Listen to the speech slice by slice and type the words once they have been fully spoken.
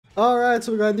Alright,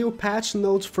 so we got new patch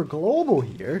notes for global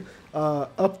here.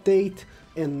 Update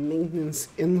and maintenance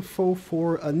info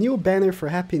for a new banner for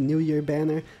Happy New Year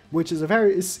banner, which is a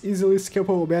very easily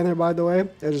skippable banner, by the way.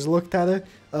 I just looked at it.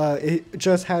 It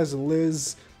just has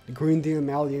Liz, Green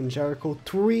Mally, and Jericho.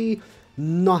 Three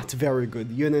not very good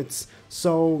units.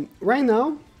 So right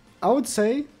now, I would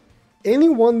say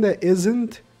anyone that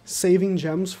isn't saving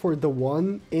gems for the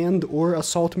one and or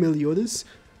Assault Meliodas,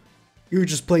 you're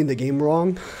just playing the game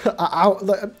wrong.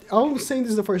 I'm saying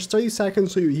this the first 30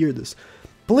 seconds so you hear this.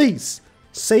 Please,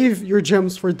 save your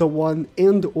gems for the one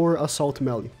and or Assault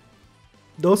Melee.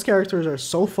 Those characters are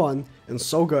so fun and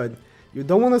so good. You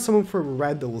don't want to summon for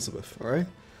Red Elizabeth, alright?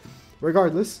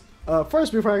 Regardless,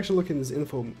 first, before I actually look in this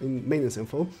info, in maintenance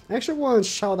info, I actually want to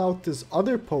shout out this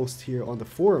other post here on the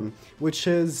forum, which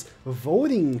is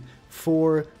voting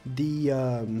for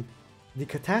the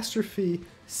catastrophe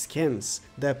skins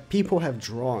that people have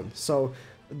drawn. So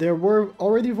there were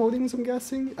already votings, I'm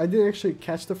guessing. I didn't actually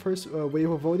catch the first wave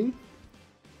of voting.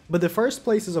 But the first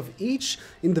places of each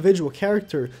individual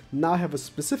character now have a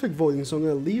specific voting, so I'm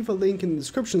going to leave a link in the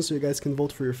description so you guys can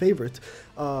vote for your favorite.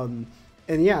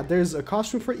 And yeah, there's a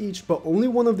costume for each, but only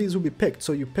one of these will be picked,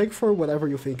 so you pick for whatever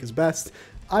you think is best.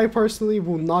 I personally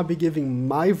will not be giving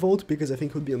my vote because I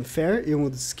think it would be unfair, it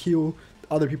would skew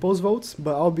other people's votes,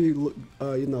 but I'll be, you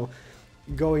know,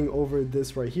 going over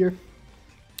this right here.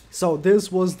 So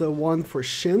this was the one for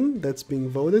Shin that's being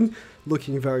voted,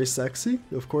 looking very sexy,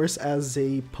 of course, as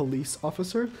a police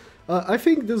officer. I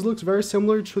think this looks very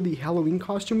similar to the Halloween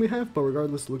costume we have, but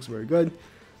regardless, it looks very good.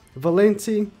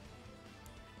 Valenti.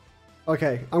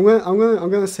 Okay, I'm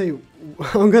gonna say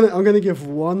I'm gonna give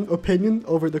one opinion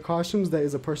over the costumes that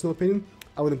is a personal opinion.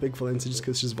 I wouldn't pick Valenti just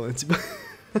because she's Valenti.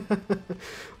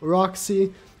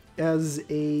 Roxy as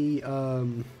a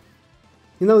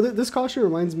you know, this costume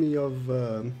reminds me of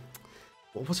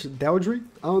what was it, Dowdry?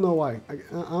 I don't know why. I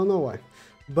don't know why,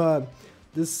 but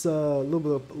this little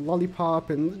bit of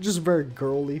lollipop and just very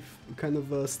girly kind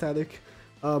of aesthetic.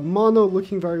 Mono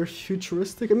looking very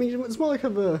futuristic. I mean, it's more like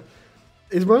of a.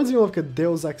 It reminds me of like a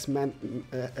Deus Ex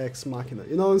Machina.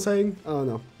 You know what I'm saying? I don't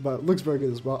know, but looks very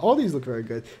good as well. All these look very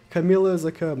good. Camilla is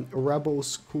like a rebel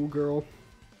schoolgirl.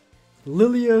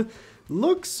 Lilia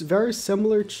looks very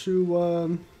similar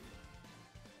to.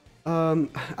 I'm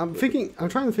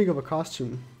trying to think of a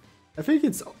costume. I think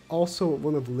it's also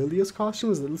one of Lilia's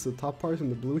costumes, at least the top part in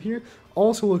the blue here.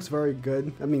 Also looks very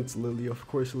good. I mean, it's Lilia, of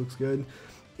course, it looks good.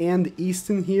 And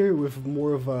Easton here with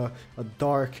more of a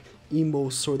dark, emo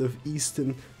sort of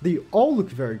Easton. They all look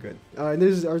very good. And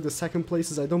these are the second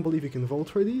places. I don't believe you can vote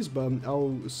for these, but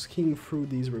I'll skim through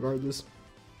these regardless.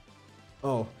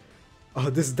 Oh,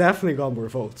 this definitely got more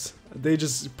votes. They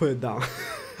just put it down.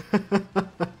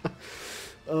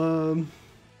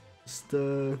 Just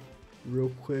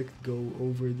real quick go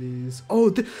over these. Oh,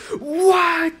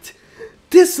 what?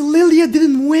 This Lilia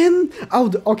didn't win?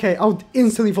 Okay, I would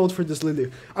instantly vote for this Lilia.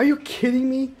 Are you kidding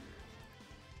me?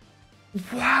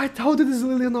 What? How did this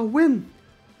Lilia not win?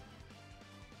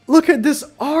 Look at this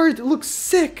art, it looks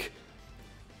sick.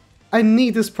 I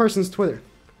need this person's Twitter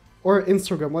or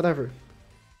Instagram, whatever.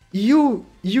 You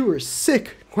are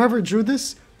sick. Whoever drew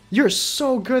this, you're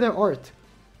so good at art.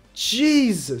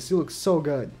 Jesus, you look so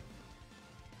good.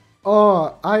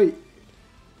 Oh, I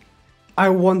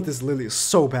want this Lilia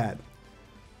so bad.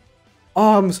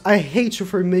 I hate you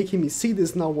for making me see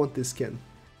this and not want this skin.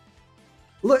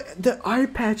 Look, the eye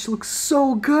patch looks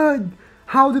so good.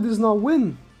 How did this not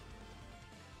win?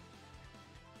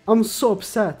 I'm so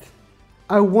upset.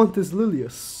 I want this Lilia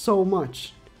so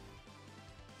much.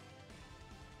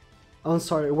 I'm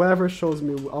sorry, whatever shows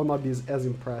me, I'll not be as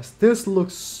impressed. This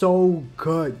looks so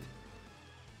good.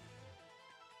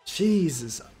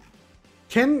 Jesus.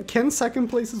 Can second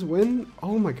places win?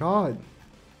 Oh my god.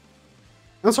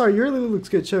 I'm sorry, your Lilia looks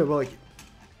good too, but like...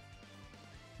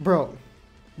 Bro.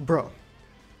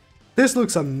 This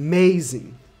looks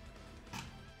amazing.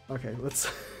 Okay, let's...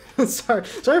 sorry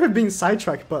for being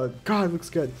sidetracked, but god, it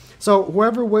looks good. So,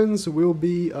 whoever wins will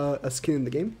be a skin in the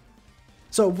game.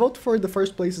 So vote for the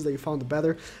first places that you found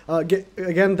better.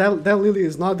 Again, that Lilia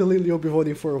is not the Lilia you'll be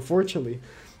voting for, unfortunately.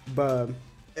 But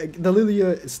the Lilia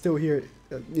is still here.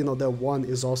 You know, that one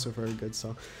is also very good.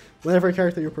 So whatever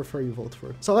character you prefer, you vote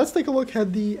for. So let's take a look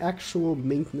at the actual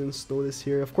maintenance notice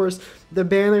here. Of course, the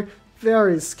banner,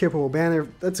 very skippable banner.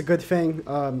 That's a good thing.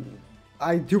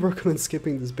 I do recommend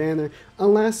skipping this banner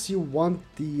unless you want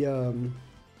the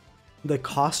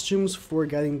costumes for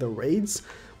getting the raids,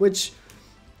 which...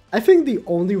 I think the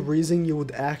only reason you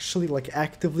would actually like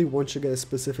actively want to get a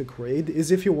specific raid is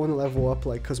if you want to level up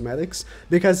like cosmetics,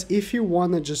 because if you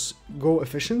want to just go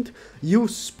efficient, you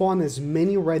spawn as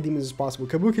many red demons as possible.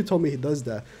 Kabuki told me he does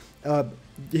that.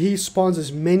 He spawns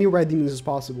as many red demons as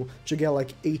possible to get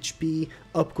like HP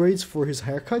upgrades for his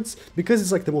haircuts, because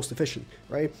it's like the most efficient,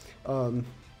 right?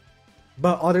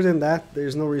 But other than that,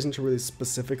 there's no reason to really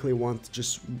specifically want to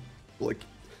just like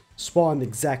spawn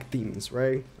exact demons,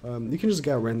 right? You can just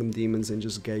get random demons and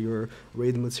just get your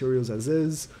raid materials as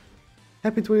is.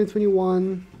 Happy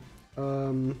 2021.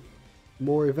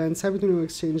 More events. Happy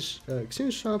 2021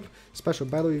 exchange shop. Special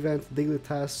battle event. Daily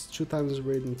tasks. 2 times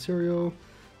raid material.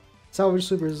 Salvage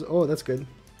sweepers. Oh, that's good.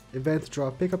 Event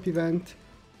drop pickup event.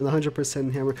 And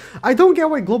 100% hammer. I don't get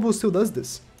why Global still does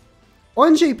this.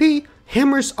 On JP,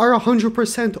 hammers are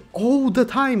 100% all the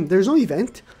time. There's no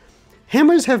event.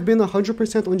 Hammers have been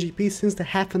 100% on GP since the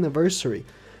half anniversary.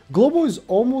 Global is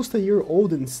almost a year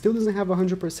old and still doesn't have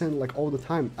 100% like all the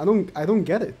time. I don't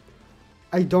get it.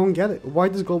 I don't get it. Why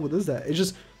does Global does that? It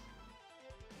just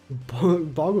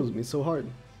boggles me so hard.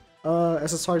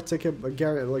 SSR ticket,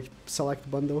 Garrett, like select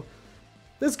bundle.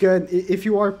 That's good. If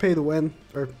you are pay to win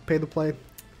or pay to play,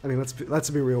 I mean let's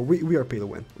be real. We are pay to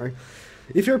win, right?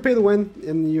 If you're pay to win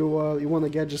and you want to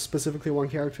get just specifically one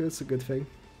character, it's a good thing.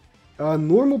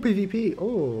 Normal PvP.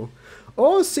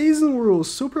 Oh, season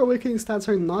rules. Super Awakening stats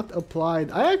are not applied.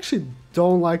 I actually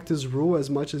don't like this rule as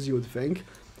much as you would think.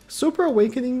 Super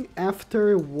Awakening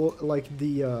after like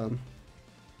the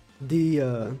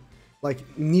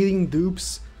like needing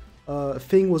dupes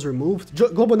thing was removed.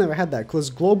 Global never had that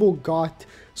because Global got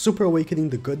Super Awakening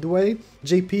the good way.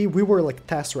 JP, we were like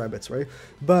test rabbits, right?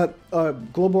 But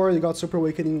Global already got Super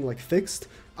Awakening like fixed.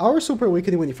 Our Super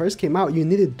Awakening, when it first came out, you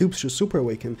needed dupes to Super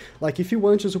Awaken. Like, if you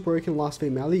wanted to Super Awaken Lost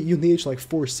Fame Alley, you needed to, like,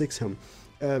 4-6 him,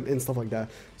 and stuff like that.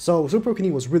 So, Super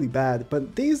Awakening was really bad,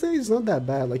 but these days, it's not that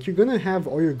bad. Like, you're gonna have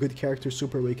all your good characters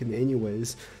Super Awaken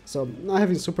anyways, so not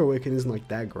having Super Awaken isn't, like,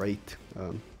 that great.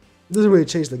 It doesn't really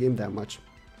change the game that much.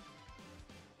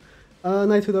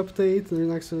 Knighthood update, the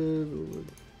next,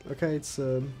 okay, it's,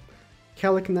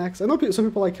 Calic next. I know some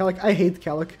people like Calic, I hate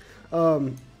Calic.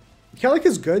 Calic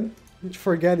is good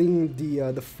for getting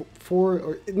the 4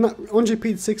 or not on GP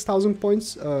it's 6,000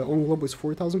 points, on Global it's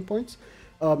 4,000 points.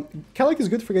 Calic is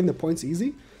good for getting the points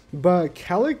easy, but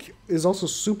Calic is also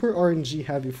super RNG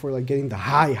heavy for like getting the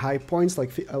high points,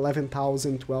 like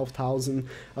 11,000, 12,000.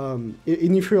 And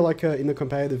if you're like in a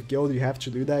competitive guild, you have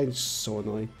to do that. It's so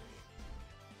annoying.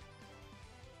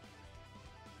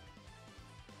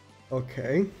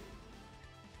 Okay.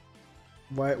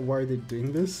 Why are they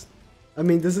doing this? I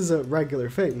mean, this is a regular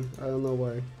thing. I don't know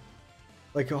why.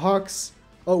 Like, Hawks...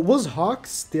 Oh, was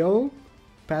Hawks still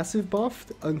passive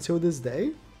buffed until this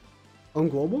day? On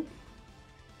Global?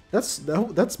 That's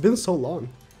been so long.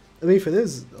 I mean, if it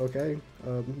is, okay.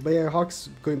 But yeah, Hawks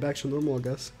going back to normal, I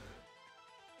guess.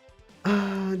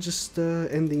 Just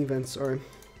ending events, alright.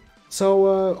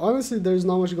 So, honestly, there's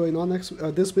not much going on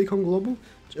this week on Global.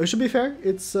 It should be fair,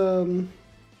 it's going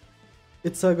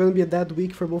to be a dead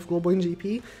week for both Global and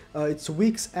GP. It's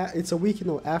a week, you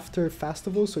know, after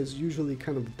festival, so it's usually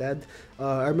kind of dead.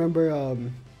 I remember,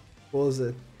 what was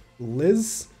it?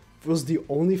 Liz was the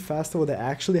only festival that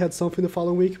actually had something the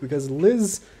following week, because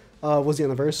Liz was the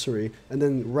anniversary, and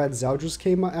then Red Zeldris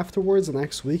came afterwards the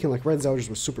next week, and like Red Zeldris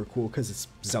was super cool because it's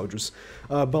Zeldris.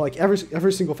 But like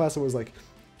every single festival was like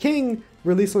King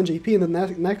released on JP, and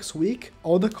the next week,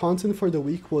 all the content for the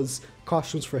week was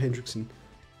costumes for Hendrickson.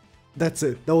 That's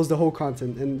it. That was the whole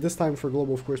content. And this time for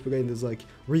Global, of course, we're getting this like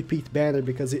repeat banner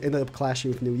because it ended up clashing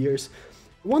with New Year's.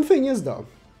 One thing is though,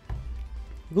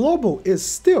 Global is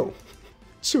still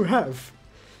to have.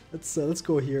 Let's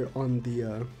go here on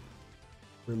the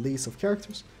release of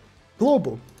characters.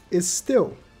 Global is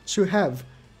still to have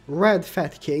Red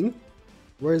Fat King.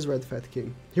 Where is Red Fat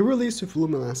King? He released with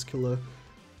Luminascula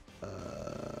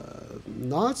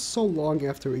not so long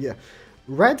after, yeah.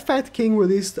 Red Fat King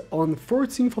released on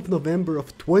 14th of November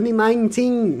of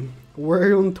 2019.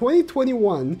 We're on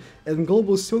 2021 and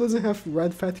Global still doesn't have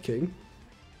Red Fat King.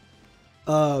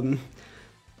 And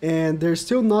they're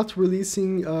still not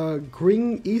releasing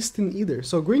Green Easton either.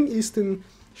 So Green Easton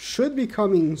should be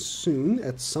coming soon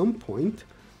at some point.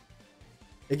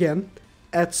 Again,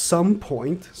 at some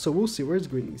point. So we'll see. Where's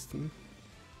Green Easton?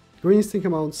 Green Easton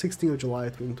came out on 16th of July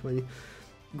 2020.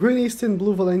 Green Easton,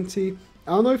 Blue Valenti.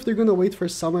 I don't know if they're gonna wait for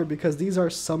summer because these are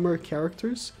summer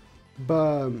characters,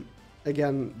 but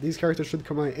again, these characters should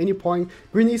come out at any point.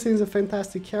 Green Easton is a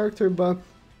fantastic character, but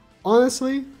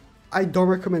honestly, I don't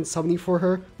recommend summoning for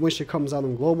her when she comes out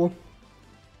on Global,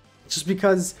 just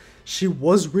because she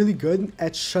was really good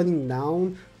at shutting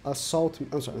down Assault.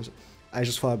 I'm sorry. I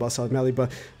just thought about Assault Melee,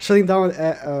 but shutting down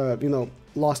you know,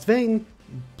 Lost Vein,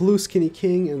 Blue Skinny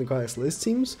King, and Goddess Liz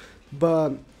teams.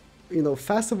 But you know,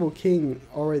 Festival King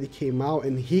already came out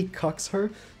and he cucks her.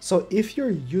 So if you're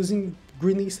using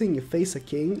Green Easting and you face a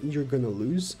king, you're gonna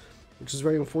lose, which is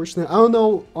very unfortunate. I don't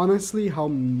know honestly how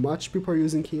much people are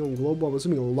using King on global. I'm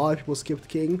assuming a lot of people skipped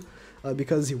King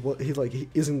because he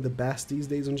isn't the best these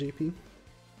days on JP.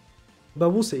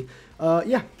 But we'll see.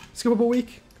 Yeah, skippable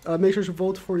week. Make sure to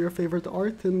vote for your favorite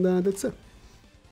art, and that's it.